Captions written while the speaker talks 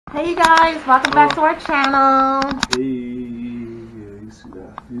Hey you guys, welcome back to our channel. Hey, yeah, you see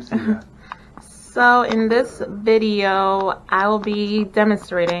that? You see that? So in this video, I will be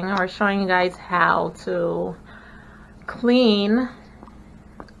demonstrating or showing you guys how to clean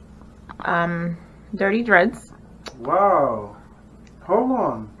dirty dreads. Wow. Hold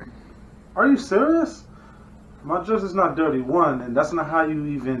on. Are you serious? My dress is not dirty, one, and that's not how you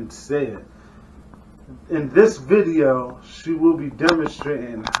even say it. In this video, she will be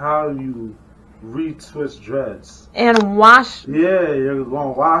demonstrating how you retwist dreads. And wash. Yeah, you're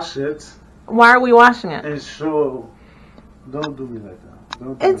gonna wash it. Why are we washing it? And show. Don't do me like that.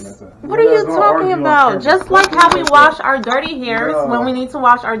 Don't do me like that. What are you talking about? Just like how we wash our dirty hairs when we need to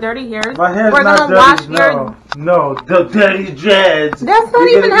wash our dirty hairs. My hair's we're not gonna dirty. wash your. No, the dirty dreads. That's not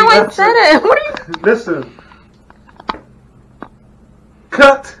even how I said it. What are you? Listen.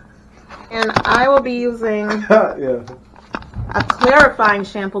 Cut. And I will be using Yeah. a clarifying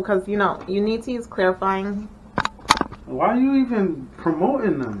shampoo because you need to use clarifying. Why are you even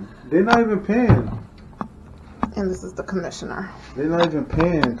promoting them? They're not even paying. And this is the conditioner. They're not even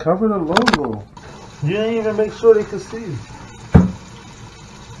paying. Cover the logo. You didn't even make sure they could see.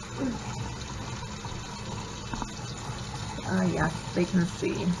 Yes, they can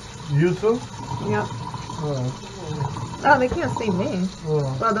see. You too? Yep. Oh, they can't see me.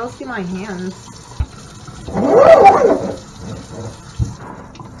 Well, they'll see my hands.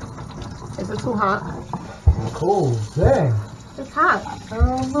 Is it too hot? Cool. Dang. It's hot. I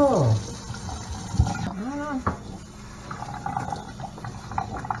don't know.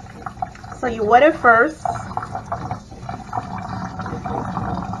 So you wet it first.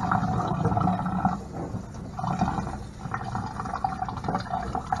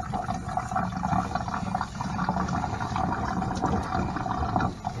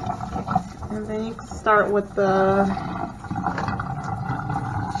 And then you can start with the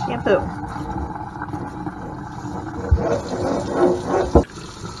shampoo.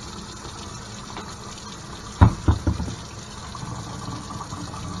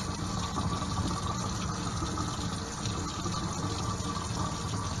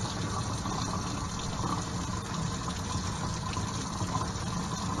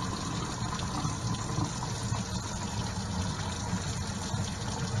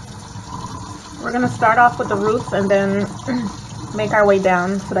 We're going to start off with the roots and then make our way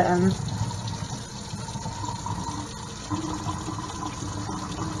down to the ends.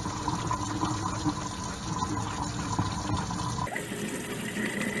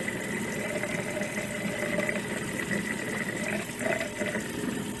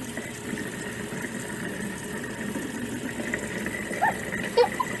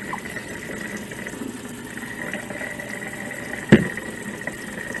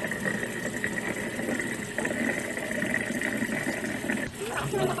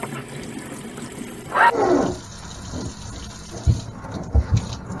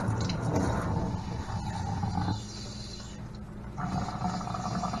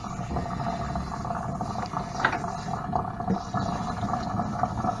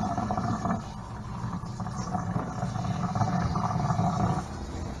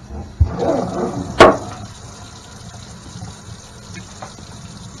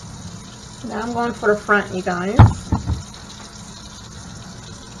 Now I'm going for the front, you guys.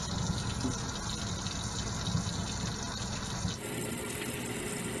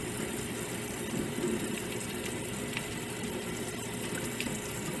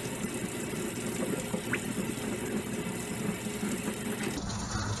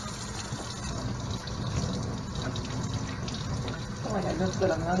 Oh my God, that's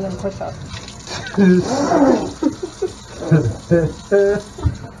good. I'm not going to push up.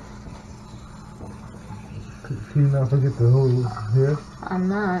 Can you not forget the whole hair? I'm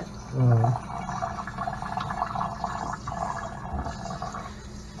not.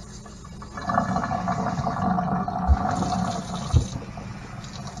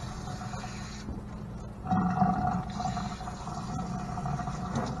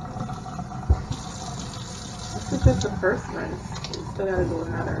 This is just the first rinse. You still gotta do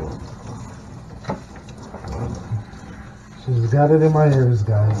another. She's got it in my ears,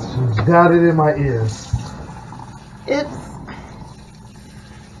 guys. She's got it in my ears.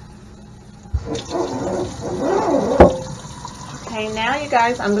 Okay, now you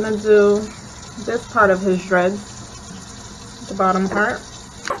guys, I'm gonna do this part of his dreads, the bottom part.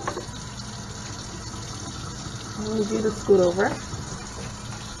 I need you to scoot over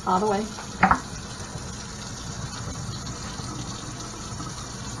all the way.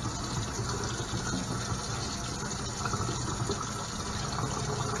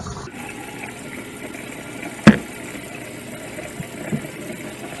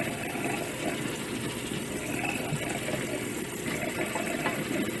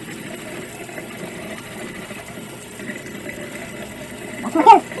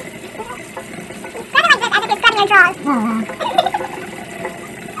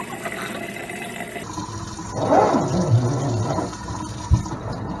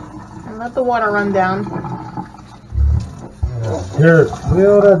 the water run down. Dirt. Look at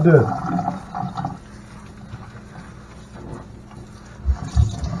all that dirt.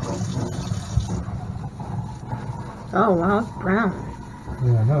 Oh wow, it's brown.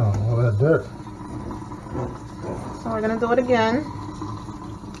 Yeah, I know. All that dirt. So we're gonna do it again.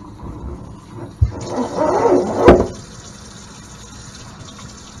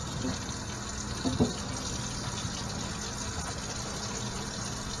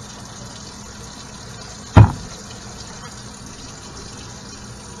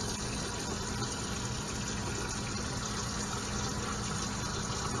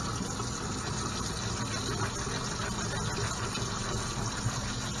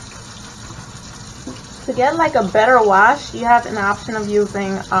 To get like a better wash, you have an option of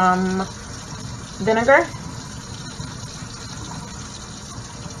using vinegar.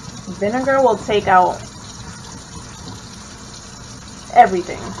 Vinegar will take out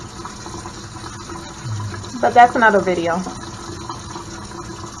everything. But that's another video.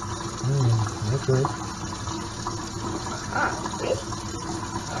 Okay.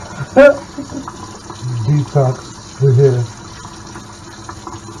 Detox. We're here.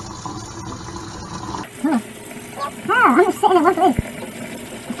 Oh, I'm just sitting in one place.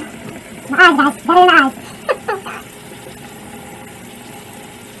 My eyes, guys. Better than eyes.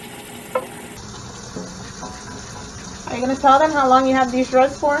 Are you going to tell them how long you have these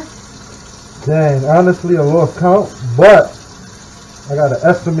dreads for? Dang, honestly, I lost count, but I got an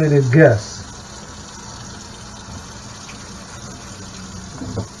estimated guess.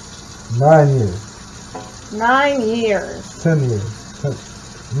 9 years. 9 years. 10 years.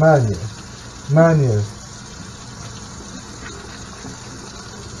 9 years. 9 years.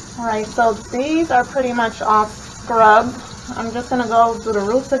 Alright, so these are pretty much all scrubbed. I'm just going to go through the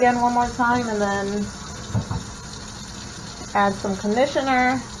roots again one more time and then add some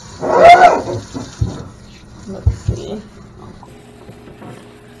conditioner. Let's see.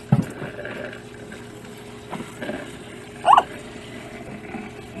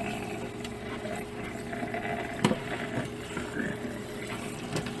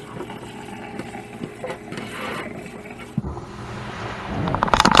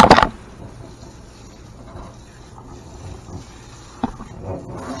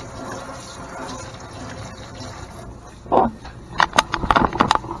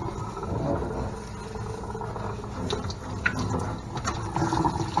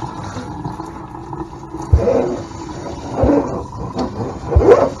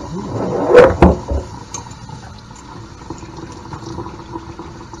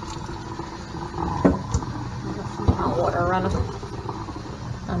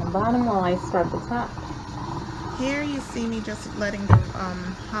 On the bottom while I start the top. Here you see me just letting the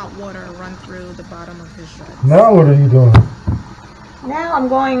hot water run through the bottom of his dreads. Now what are you doing? Now I'm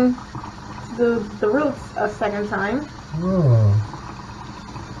going to do the roots a second time. Oh.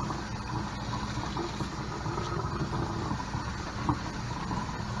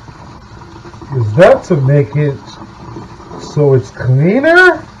 Is that to make it so it's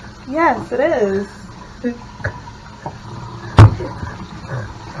cleaner? Yes, it is.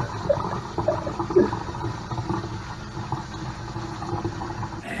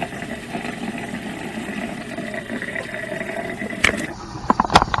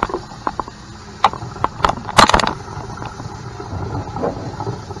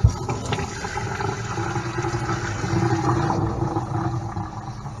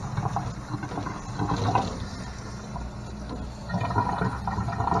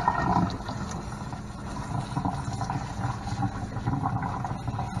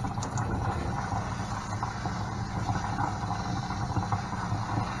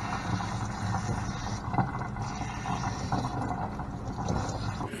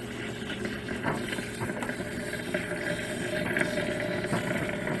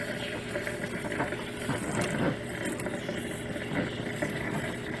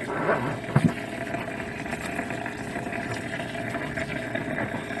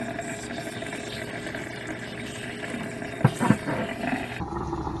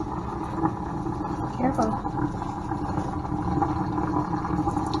 Careful.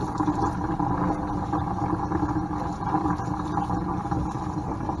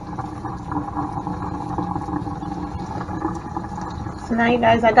 So now you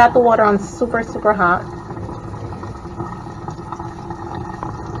guys, I got the water on super hot.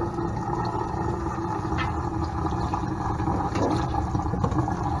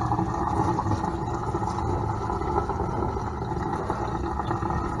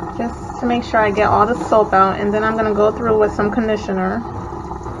 Just to make sure I get all the soap out, and then I'm going to go through with some conditioner.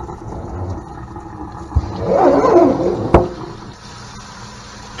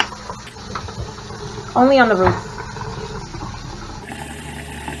 Only on the roots.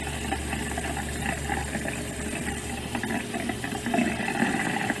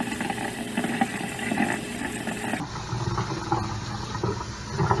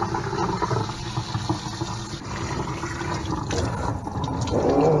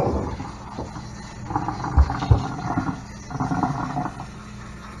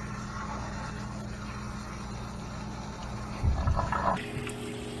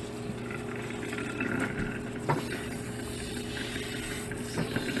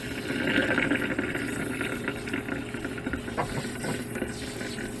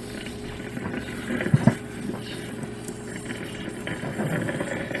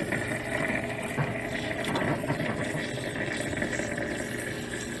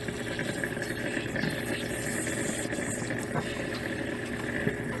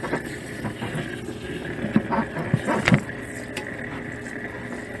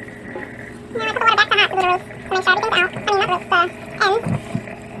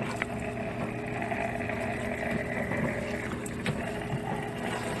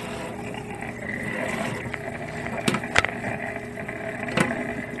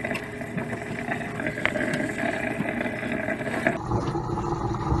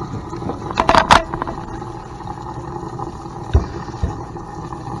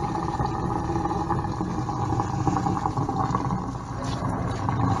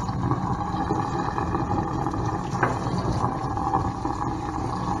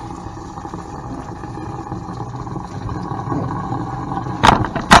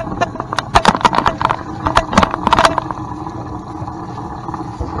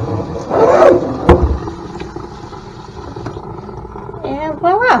 And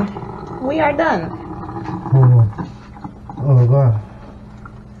voila, we are done. Oh God.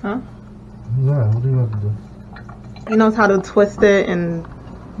 Huh? Yeah, what do you have to do? He knows how to twist it and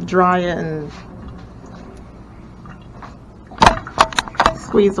dry it and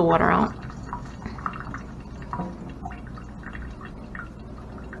squeeze the water out.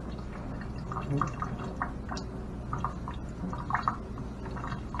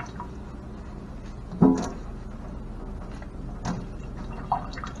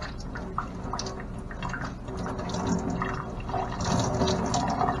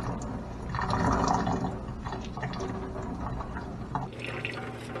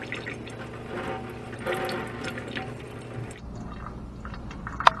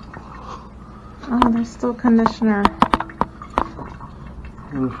 Oh, there's still conditioner.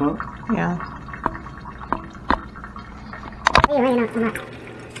 In the front? Yeah.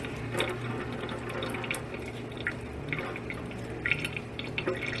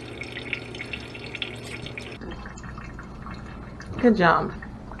 Good job.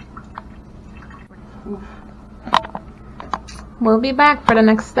 We'll be back for the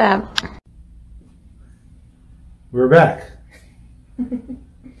next step. We're back.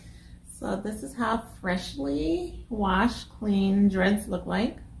 So this is how freshly washed, clean dreads look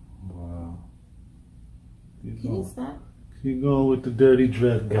like. Wow. Can you stop? Keep going with the dirty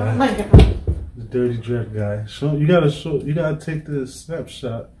dread Oh guy. my God. The dirty dread guy. So you gotta take the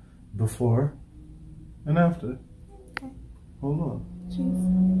snapshot before and after. Okay. Hold on.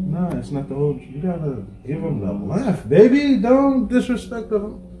 Jeez. Nah, it's not the whole. You gotta give him the laugh, baby. Don't disrespect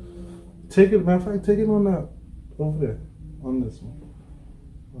him. Take it. Matter of fact, take it on that over there, on this one,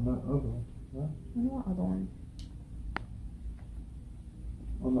 on that other one. Right? What other one?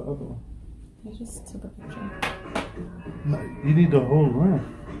 On the other one. I just took a picture. No, you need the whole round.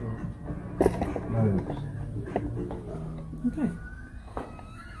 Nice. Okay.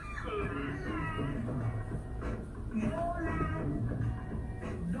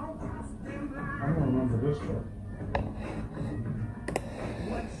 I don't remember this part.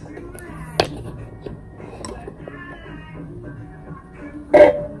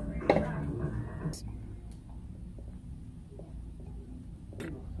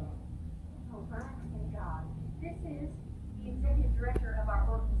 This is the executive director of our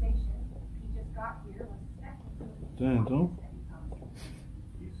organization. He just got here. Damn, don't.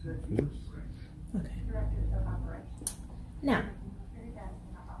 Okay. Now,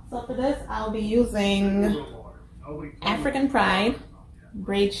 so for this, I'll be using African Pride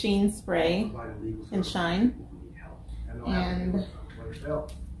Braid Sheen Spray and Shine, and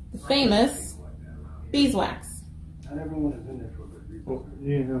the famous beeswax. Oh,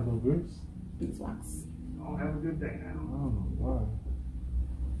 you ain't have no boots? Beeswax. Oh, have a good day now. I don't know why.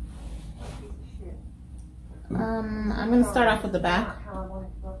 I'm going to start off with the back,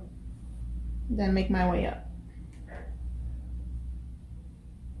 then make my way up.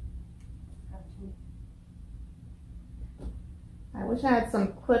 I wish I had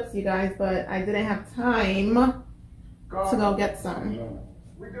some clips, you guys, but I didn't have time to go get some.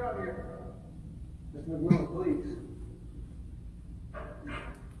 We got here. Miss McMillan, please.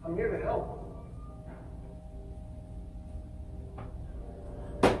 I'm here to help.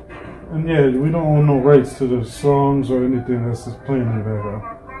 And yeah, we don't own no rights to the songs or anything that's just playing in the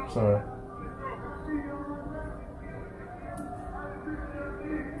background. Sorry.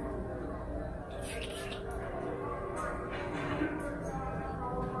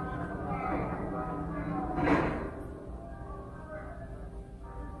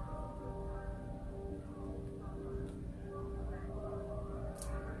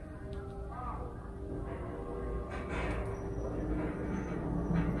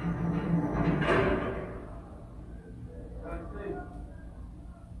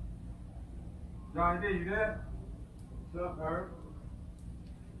 Johnny D, you there? What's up, Herb?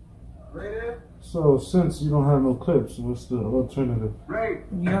 Ray there? So since you don't have no clips, what's the alternative? Ray!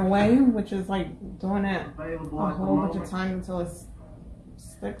 Your way, which is like doing it Available a at the whole bunch moment. of time until it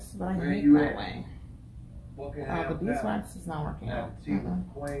sticks, but I Where hate you that at? way. Walking The beeswax is not working out.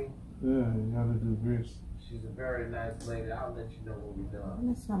 Queen, Yeah, you gotta do grease. she's a very nice lady. I'll let you know what we're doing. I'm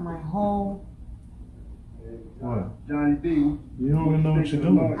messing up my whole. What? Johnny D. You don't even know what you're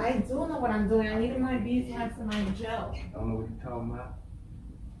doing. I do know what I'm doing. I need my beeswax and my gel. I don't know what you're talking about.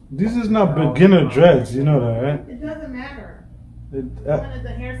 This is not beginner dreads, you know that, right? It doesn't matter. It, I'm doing it the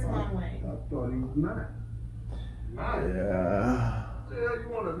hair salon way. I thought he was nice. Nice. yeah. What the hell you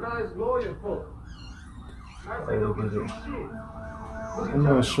want a nice lawyer for? Nice ain't no good shit. I'm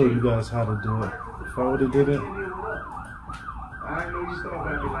gonna show you guys how to do it. If I would've did it, I didn't know you thought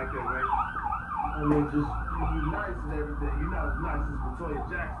about me like that, right? I mean, just you nice and everything. You're not as nice as Latoya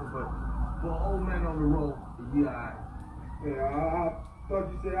Jackson, but for an old man on the road, yeah. Yeah, I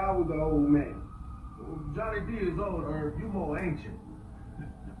thought you said I was the old man. Johnny D is old, or you more ancient.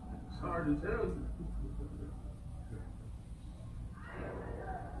 It's hard to tell you.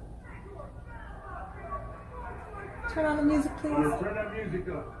 Turn on the music, please. Yeah, turn that music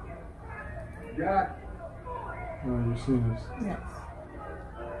up. Got it. oh, you see this. Yes.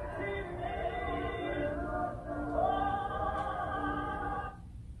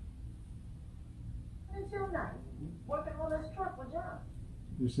 Until night, working on this truck with John.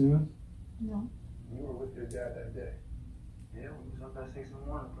 You see this? No. You were with your dad that day. Yeah, we was up at 6 in the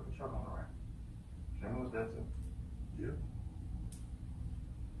morning to put the truck on the rack. Shane was that too. Yeah.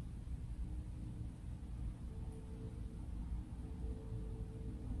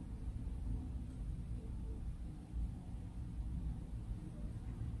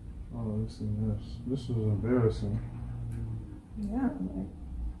 Oh, listen to this. This was embarrassing. Yeah.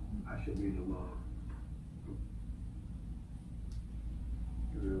 I should be the law.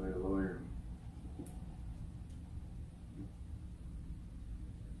 You're really a lawyer.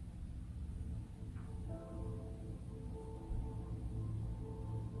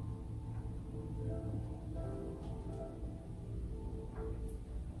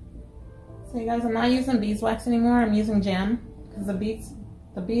 So you guys, I'm not using beeswax anymore. I'm using jam because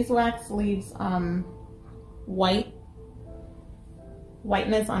the beeswax leaves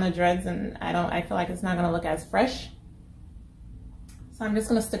whiteness on the dreads, and I feel like it's not gonna look as fresh. So I'm just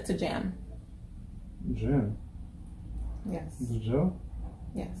gonna stick to jam. Jam. Yes. The gel?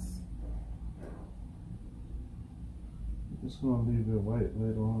 Yes. It's gonna leave it white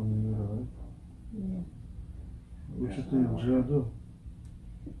later on in the right? Yeah. What you think the gel do?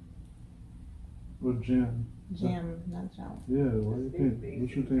 Or jam? Jam, not gel. Yeah, what do you think? What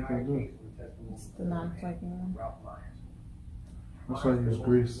you think I do? It's the non-flaking one. That's why I use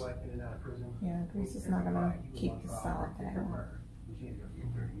grease. Yeah, grease is not gonna keep the solid that long.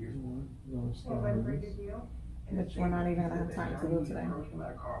 No, it's not Anybody for a grease. good deal? Which we're not even gonna have time to do today.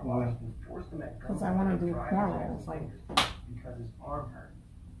 Why? Because I want to do cornrows, like. Because his arm hurt.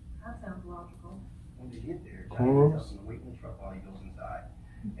 That sounds logical. When they get there, Cornrows? Johnny doesn't wait in the truck while he goes inside.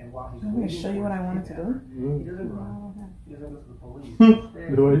 And while he's I'm gonna waiting show you what I wanted to do. he Really? doesn't No, I run. don't have- He doesn't listen to the police. The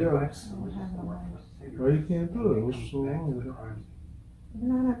Instead, way he you drives are. to work for Why you can't do it? What's so wrong with it? We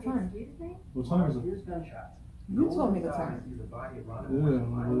don't have time. Excuse me? What time is it? Here's gunshots. You told me the time. Sees a body of Ronald Yeah,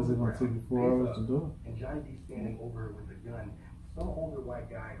 Wilson what lying is it on gonna the take you 4 ground, hours to do it? And Johnny D standing over her with a gun. Some older white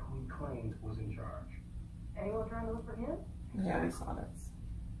guy who he claimed was in charge. Anyone trying to look for him? Yeah, we saw this.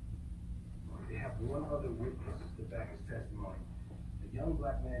 They have one other witness to back his testimony. A young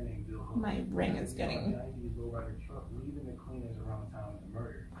black man named Bill Hook. My ring is getting. Johnny D's lowrider truck leaving the cleaners around town with the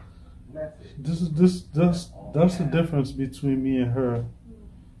murder. And that's it. That's the difference between me and her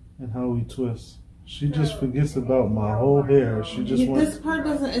and how we twist. She just forgets about my whole hair. She just This part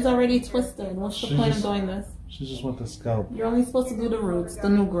is already twisted. What's the point of doing this? She just wants the scalp. You're only supposed to do the roots, the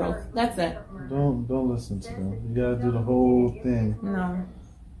new growth. That's it. Don't listen to them. You gotta do the whole thing. No.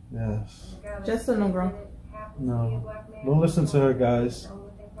 Yes. Just the new growth. No. Don't listen to her, guys.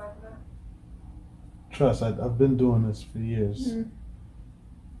 Trust, I've been doing this for years.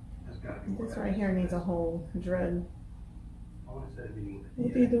 This right here needs a whole dread. What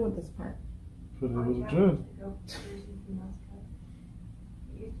do you do with this part? Put it with a dread.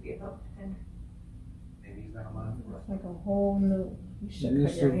 It's like a whole new. You should You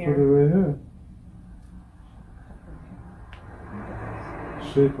cut should your put it hair. right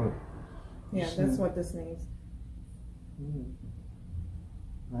here. Shape up. Yeah, that's what this needs.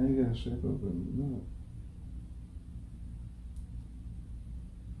 Now you gotta shape up in a minute.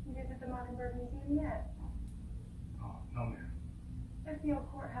 You visit the Mockingbird Museum yet? Oh, no, ma'am. That's the old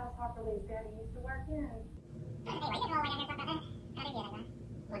courthouse Harper Lee's daddy used to work in.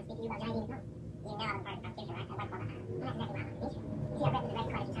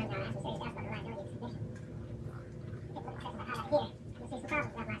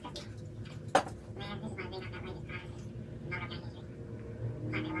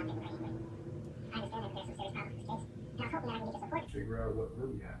 Figure out what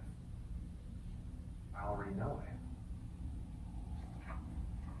really happened. I already know it.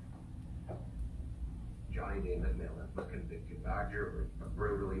 Johnny D. McMillan was convicted by a jury of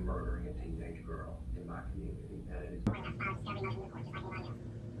brutally murdering a teenage girl in my community. And it is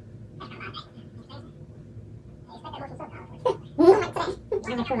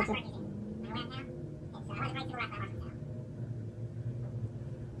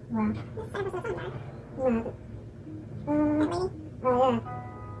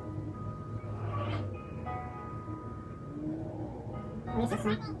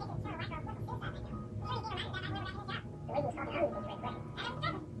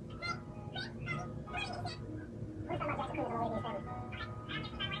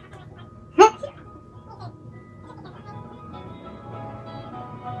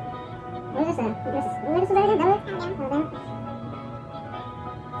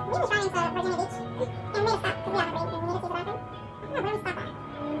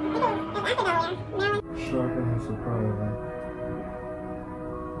Sharpen her surprise.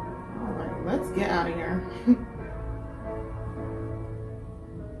 Alright, let's get out of here.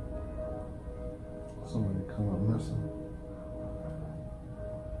 Somebody come up missing.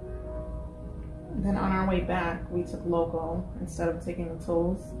 Then on our way back, we took local instead of taking the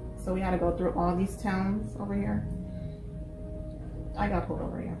tolls. So we had to go through all these towns over here. I got pulled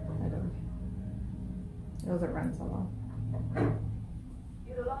over here. I did. It was a rental.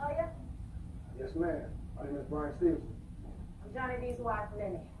 You the lawyer? yes, ma'am. My name is Brian Stevenson. I'm Johnny D's wife,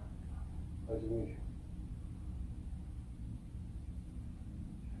 Lenny. Pleasure to meet you.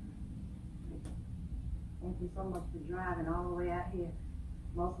 Thank you so much for driving all the way out here.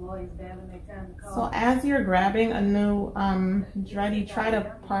 Most lawyers barely make time to call. So as you're grabbing a new dread, you try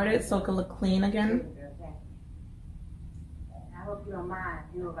to part it so it can look clean again. I hope you don't mind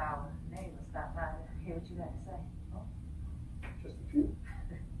a few of our neighbors stop by to hear what you got to say. Just a few.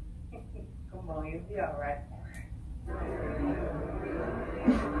 Come on, you'll be all right.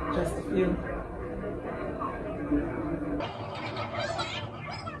 Just a few.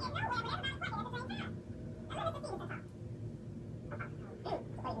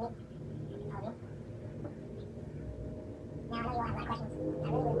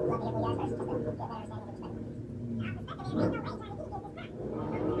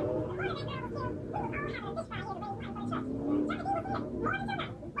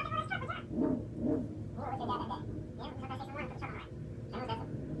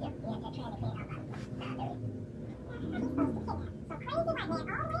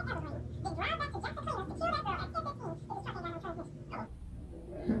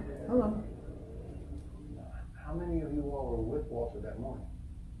 Hello. How many of you all were with Walter that morning?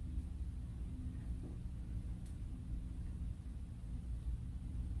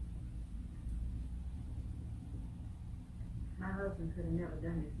 My husband could have never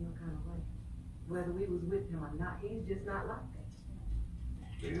done this no kind of way. Whether we was with him or not, he's just not like that.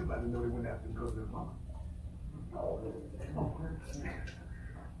 Everybody know they went after him because of their mama. Sorry, man.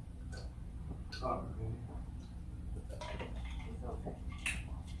 It's okay.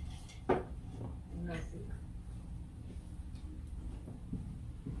 No, see.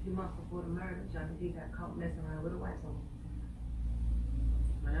 A few months before the murder, Johnny D got caught messing around with a white woman.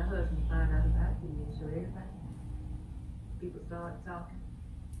 When her husband found out about it, he didn't show everybody. People started talking,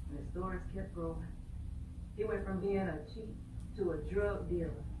 and the stories kept growing. He went from being a cheat to a drug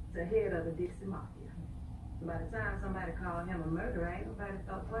dealer the head of the Dixie Mafia. By the time somebody called him a murderer, ain't nobody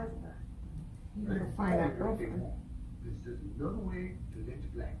thought twice about it. You gotta find that girlfriend. This is just another way to let you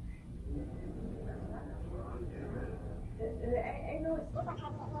black man. Ain't no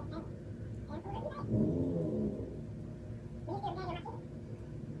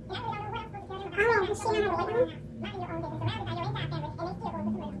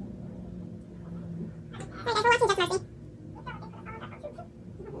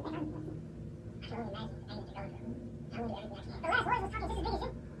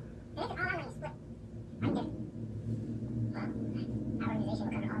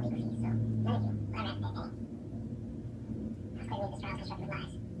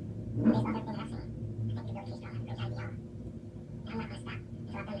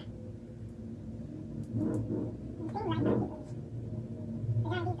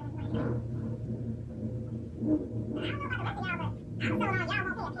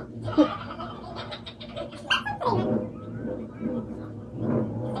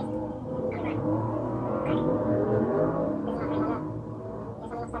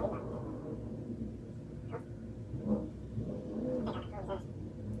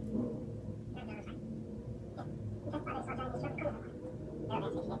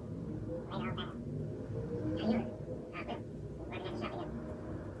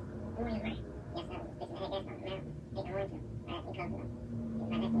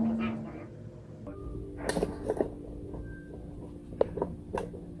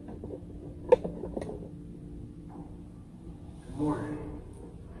Good morning.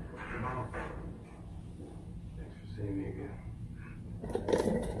 Mom. Thanks for seeing me again.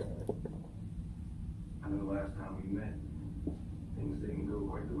 I know the last time we met, things didn't go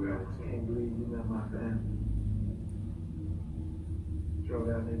quite the way I was. Can't believe you met my family. Drove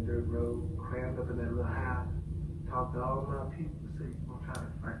down that dirt road, crammed up in that little house, talked to all my people, said you're gonna try to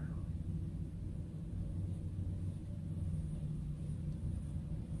fight for me.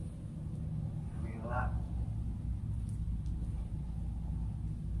 I mean a lot.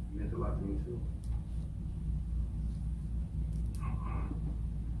 It meant a lot to me too.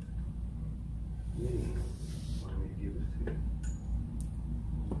 Minnie wanted me to give this to you.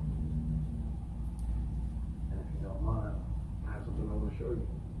 And if you don't mind, I have something I want to show you.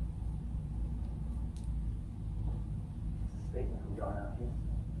 it's a statement from John out here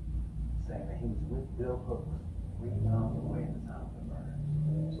saying that he was with Bill Hooks, reading on the way at the time of the murder.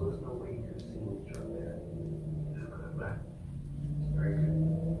 So there's no way you could have seen the truck there. Just cut back. It's very good.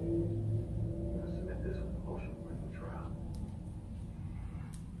 I'm going to submit this with the motion for the trial.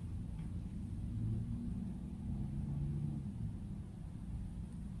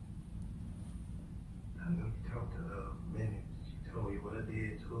 I know you talked to Minnie. She told you what I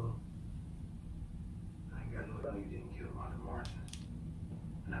did to her. I ain't got no doubt you didn't kill Martha Morrison.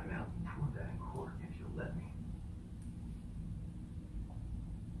 And I can help you prove that in court if you'll let me.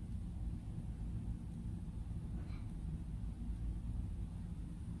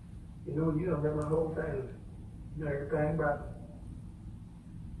 You know, you done met my whole family. You know everything about me.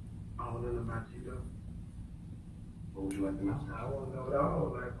 I don't know nothing about you, though. What would you like to know? I want to know it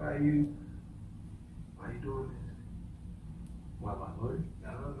all. Like, why you doing this? Why my lawyer?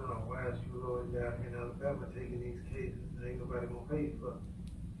 I don't know. Why is you lawyer down here in Alabama taking these cases and ain't nobody gonna pay you for it?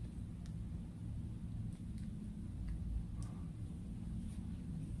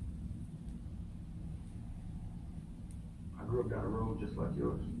 I grew up down the road just like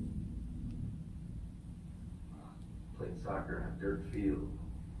yours. Played soccer in a dirt field,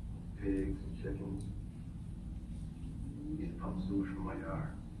 pigs and chickens. Used to pump sewage from my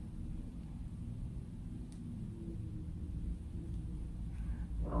yard.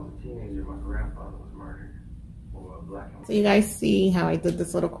 When I was a teenager, my grandfather was murdered. Or a black and So you guys see how I did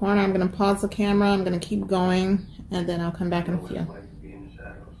this little corner. I'm gonna pause the camera, I'm gonna keep going, and then I'll come back in a few. like to be in the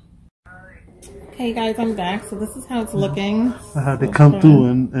shadows. Okay guys, I'm back. So this is how it's looking. I had to come through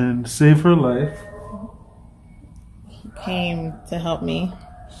and save her life. He came to help me.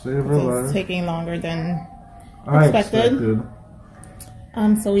 Save her It's life. taking longer than I expected.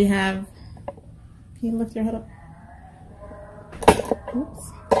 expected. So we have, can you lift your head up?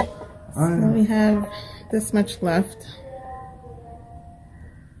 Oops. So we have this much left.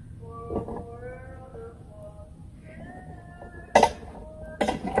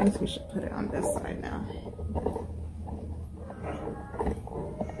 I guess we should put it on this side now.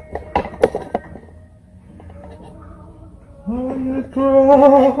 On the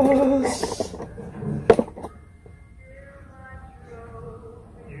cross.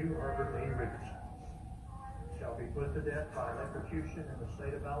 You are the demon. shall be put to death by electrocution in the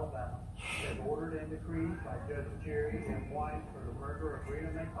state of Alabama, as ordered and decreed by Judge Jerry M. White for the murder of Rita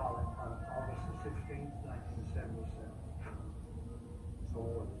McCollum on August the 16th, 1977. So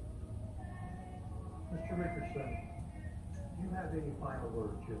ordered. Mr. Richardson, do you have any final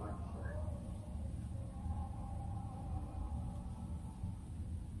words you'd like to say?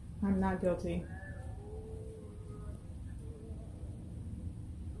 I'm not guilty.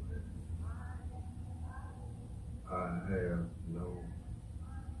 I have no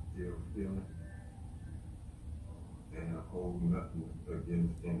ill feeling and I hold nothing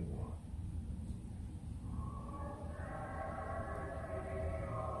against anyone.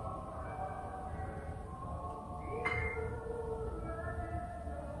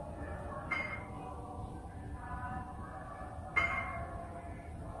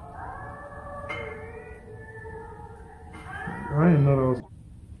 I didn't know that was.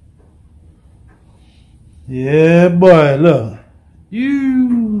 Yeah, boy, look.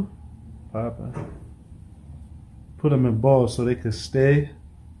 You, Papa. Put them in balls so they could stay.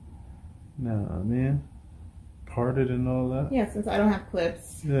 Nah, man. Parted and all that. Yeah, since I don't have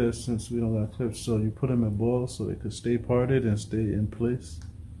clips. Yeah, since we don't got clips. So you put them in balls so they could stay parted and stay in place.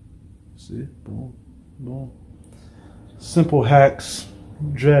 See? Boom. Boom. Simple hacks.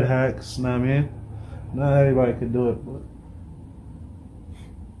 Dread hacks. Know what I mean? Not everybody can do it, but.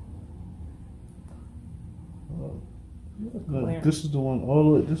 Look, this is the one all the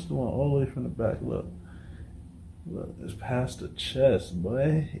way. This is the one all the way from the back. Look, look, it's past the chest,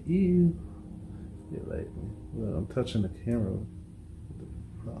 boy. Ew. Yeah, like, look, I'm touching the camera.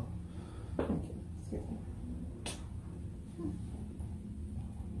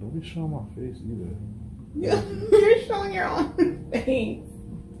 Don't be showing my face either. Yeah, you're showing your own face.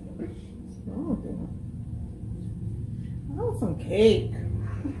 What's wrong with you? I want some cake.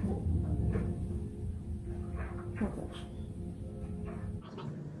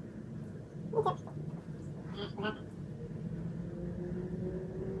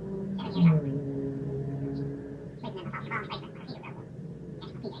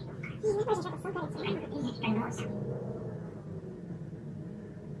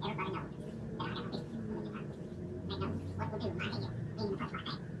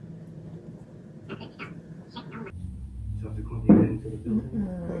 Subsequently went into the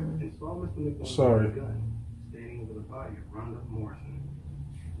building and saw Mr. McDonald Sorry. with a gun standing over the body of Rhonda Morrison.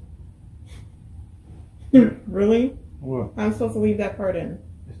 Really? What? I'm supposed to leave that part in.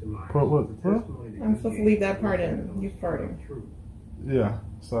 Mr. Myers, What? What? the testimony that I'm you supposed to gave leave that part in. You farting. true. Yeah.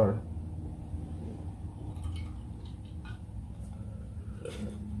 Sorry.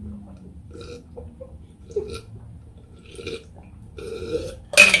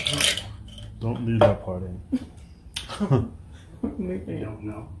 Don't leave that part in. Leave You it. don't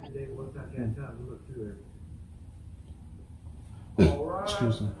know. David, what's that kind of time to look through everything? All right.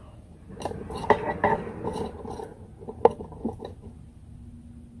 Excuse me.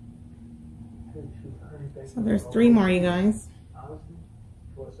 So there's 3 more, you guys. Honestly,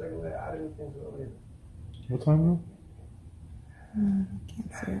 for a second there, I didn't think so either. What time now?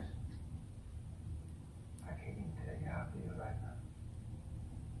 Can't see it. I can't even tell you how I feel right now.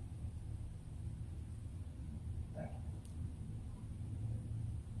 Thank you.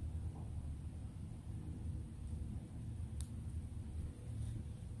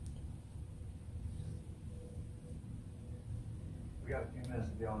 We got a few minutes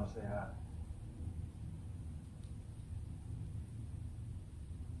if y'all want to say hi.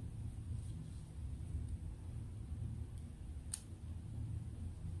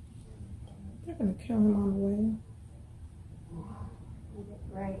 They're gonna kill him on the way. You did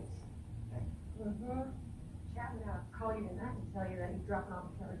great. Chapman, I'll call you tonight and tell you that he's dropping off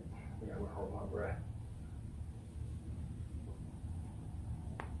the charges. Yeah, we'll hold my breath.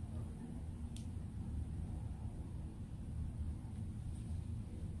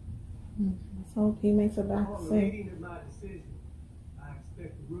 Let's hope he makes it back On the safe. reading of my decision, I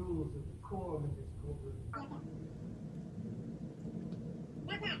expect the rules of the decorum in this courtroom.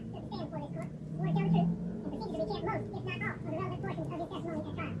 That's not to stand for this court. We want to tell the truth and proceed to recant most, if not all, of the relevant portions of his testimony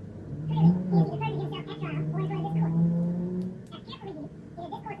at trial. Clearly, he has either perjured himself at trial or in front of this court. At careful review, it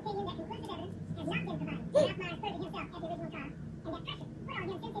is this court's opinion that conclusive evidence has not been provided that Ralph Myers perjured himself at the original trial, and that pressure put on him since his trial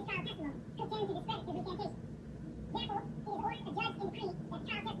testimony could tend to discredit his recantation. Therefore, it is ordered the judge in decree that the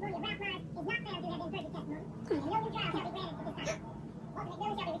trial testimony of Ralph Myers is not found to have been perjured testimony, and no new trial shall be granted at this time. Walter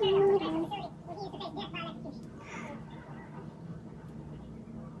McMillan shall be returned to the University of Missouri, where he is to face death by electrocution.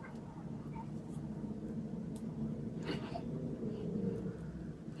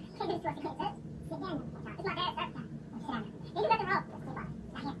 This was the case, sir. Sit down. It's not bad, sir. Sit down. They do nothing wrong. Sit down.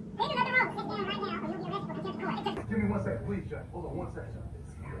 Not here. They do nothing wrong. Sit down right now, or you'll be arrested for contempt of court. One second, please, Judge. Hold on 1 second.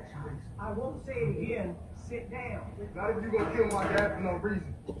 I won't say it again. Sit down. Not if you're gonna kill my dad for no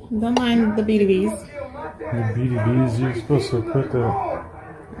reason. Don't mind the BDBs. The BDBs, you're supposed to put the... I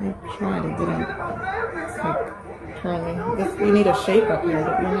tried, it didn't. It's like curling. This, we need a shape up here,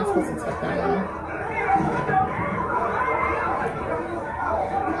 but we're not supposed to tuck that one.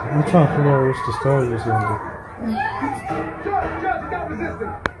 I'm trying to figure out which the start is going to Judge, stop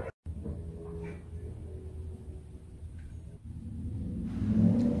resisting.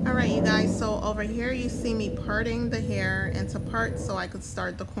 Alright you guys, so over here you see me parting the hair into parts so I could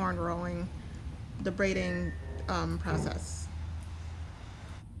start the cornrowing, the braiding process.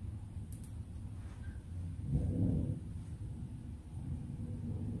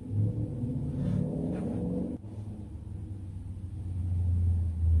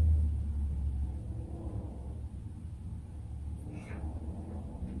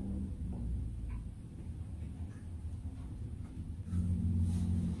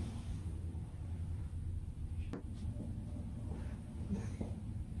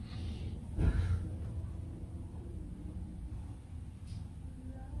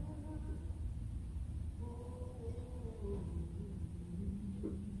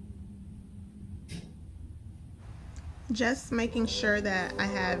 Just making sure that I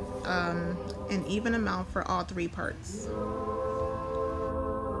have an even amount for all 3 parts.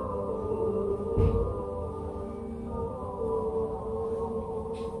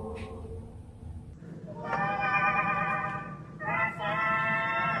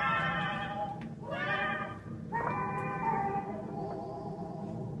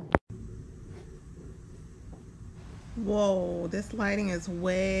 Whoa, this lighting is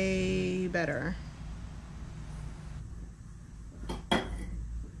way better.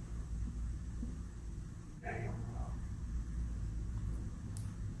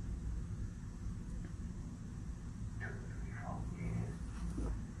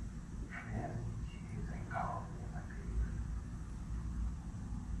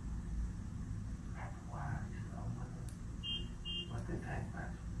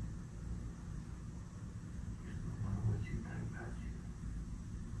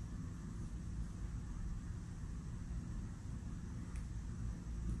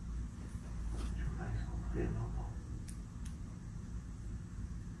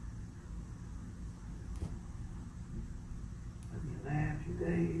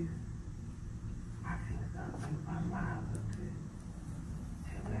 Days, I feel starting to make my mind up to it.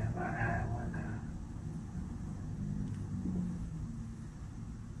 Tell me about how it went down.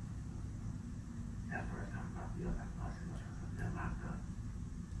 That first time I feel like myself was been locked up.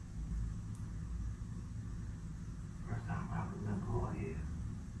 First time I remember who I is.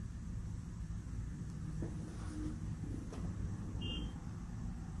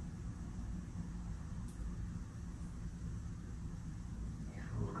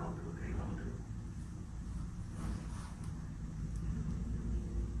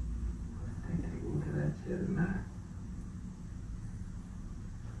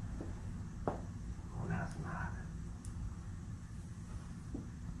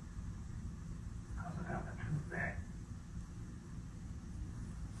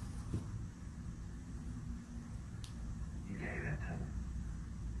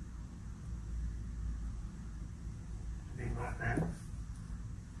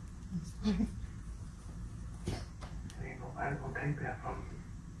 Ain't nobody gonna take that from you.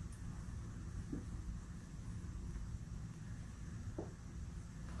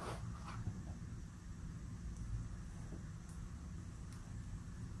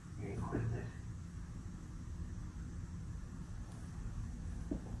 You ain't quitting this.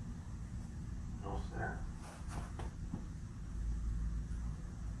 No, sir.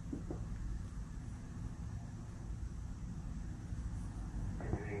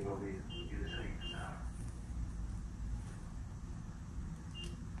 Everything gonna be you to say yourself.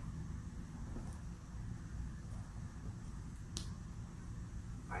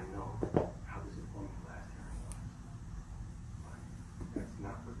 I know how disappointing last hearing was, but that's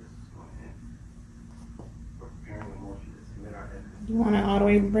not where this is going to end. We're preparing the motion to submit our evidence. Do you want it all the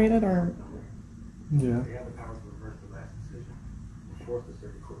way braided or? Yeah. We have the power to reverse the last decision and force the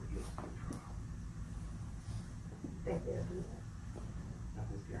circuit court to give us a new trial. Think they'll do that.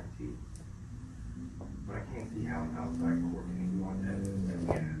 Nothing's guaranteed. But I can't see how an outside court can ignore the evidence that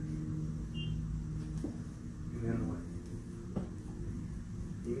we have. You know what?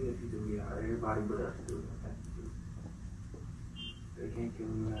 Even if you do, everybody but us do it. They can't kill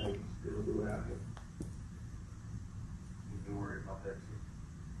me now, they can still do it out here. You've been worried about that too.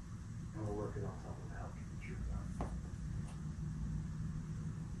 And we're working on something to help get the truth out.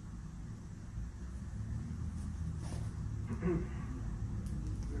 Okay,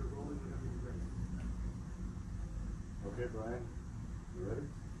 Brian, you ready?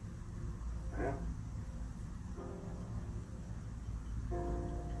 Yeah.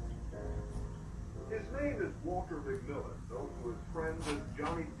 His name is Walter McMillan, known to his friends as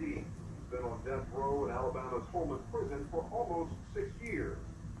Johnny D. He's been on death row in Alabama's Holman prison for almost 6 years.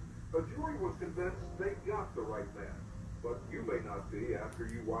 A jury was convinced they got the right man, but you may not be after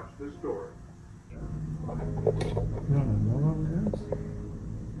you watch this story.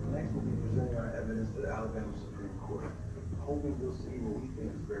 Next, we'll be presenting our evidence to the Alabama Supreme Court, hoping you'll see what we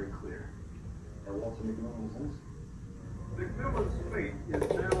think is very clear. That Walter McMillan was innocent. McMillan's fate is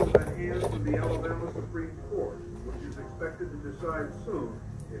now in the hands of the Alabama Supreme Court, which is expected to decide soon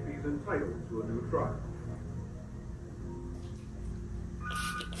if he's entitled to a new trial.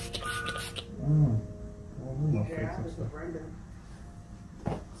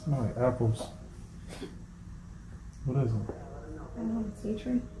 Smell like apples. What is it? Tea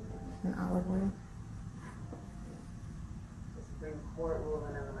tree and olive oil. The Supreme Court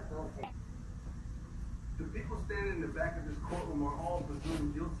ruling on the home case. The people standing in the back of this courtroom are all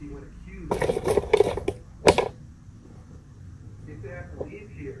presumed guilty when accused. If they have to leave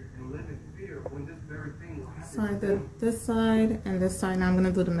here and live in fear when this very thing will happen. So I did this side and this side. Now I'm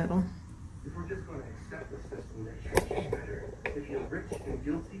gonna do the middle. If we're just going to accept the system, that changes better. If you're rich and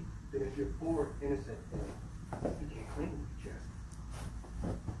guilty, then if you're poor, innocent, you can't claim with your chest.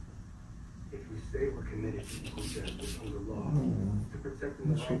 If we say we're committed to equal justice under law, to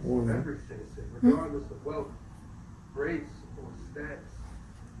protecting the rights of every citizen, regardless of wealth, race, or status,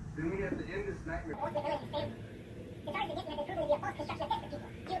 then we have to end this nightmare. The charges against him have been proven to be a false construction of death for people,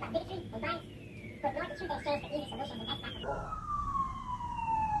 fueled by bigotry and violence, who ignore the truth and exchange for easy solutions, and that's not the law.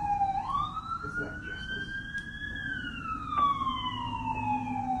 It's not justice.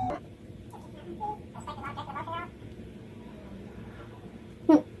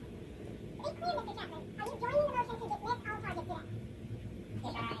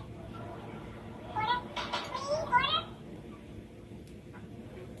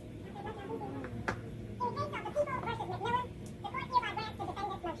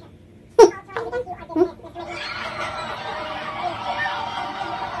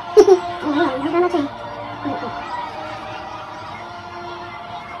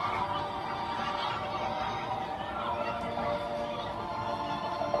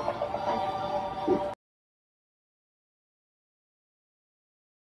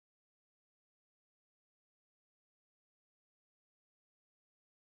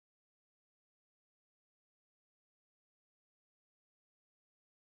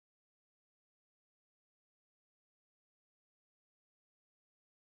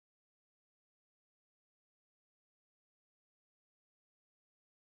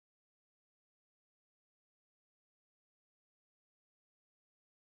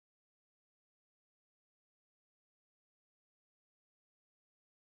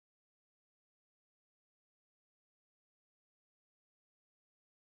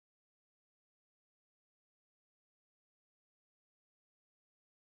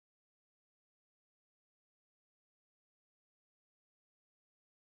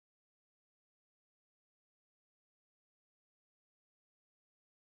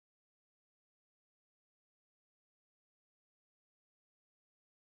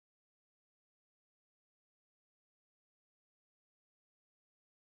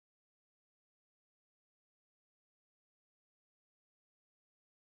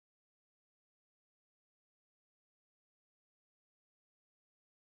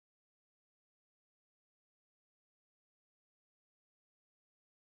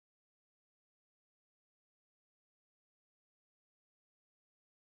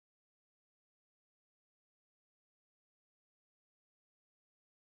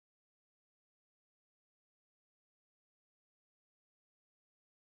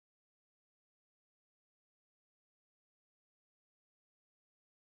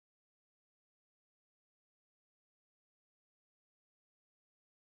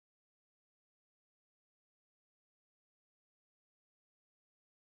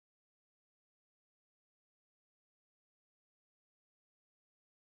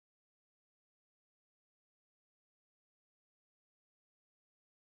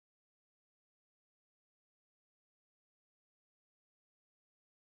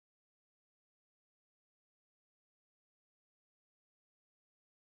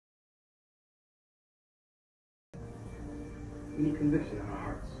 We need conviction in our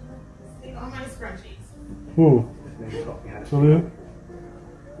hearts. See all my scrunchies. Who? This man taught me how to Talia?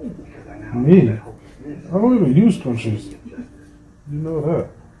 because I now Me? know that hopelessness I don't even use crunches. is justice. You know that.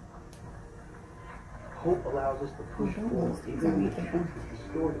 Hope allows us to push forward even when the truth is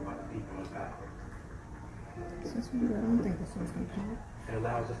distorted by the people in power. I don't think this one's gonna come. It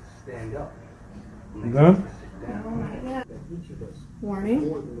allows us to stand up. You done? To sit down. That each of us Warning.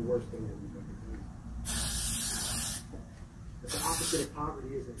 more than the worst thing that we've ever done. But the opposite of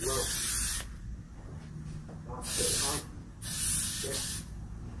poverty isn't low. The opposite of poverty.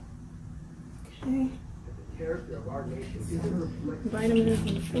 Okay. The character of our nation isn't a reflection Vitamins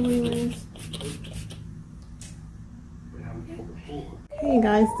and fluids. of how we can perform. Hey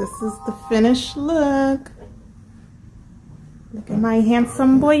guys, this is the finished look. Look at my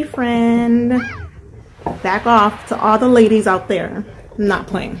handsome boyfriend. Back off to all the ladies out there. I'm not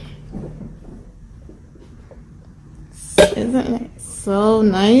playing. Isn't it so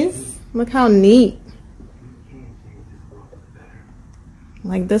nice? Look how neat.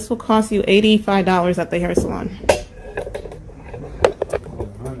 Like this will cost you $85 at the hair salon.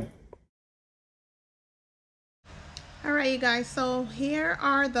 All right, you guys, so here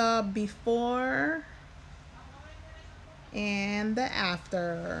are the before and the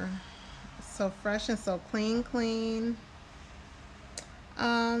after. So fresh and so clean.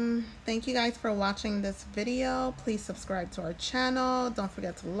 Thank you guys for watching this video. Please subscribe to our channel. Don't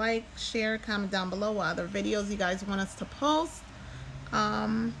forget to like, share, comment down below what other videos you guys want us to post.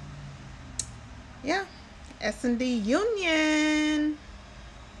 Yeah, S&D Union.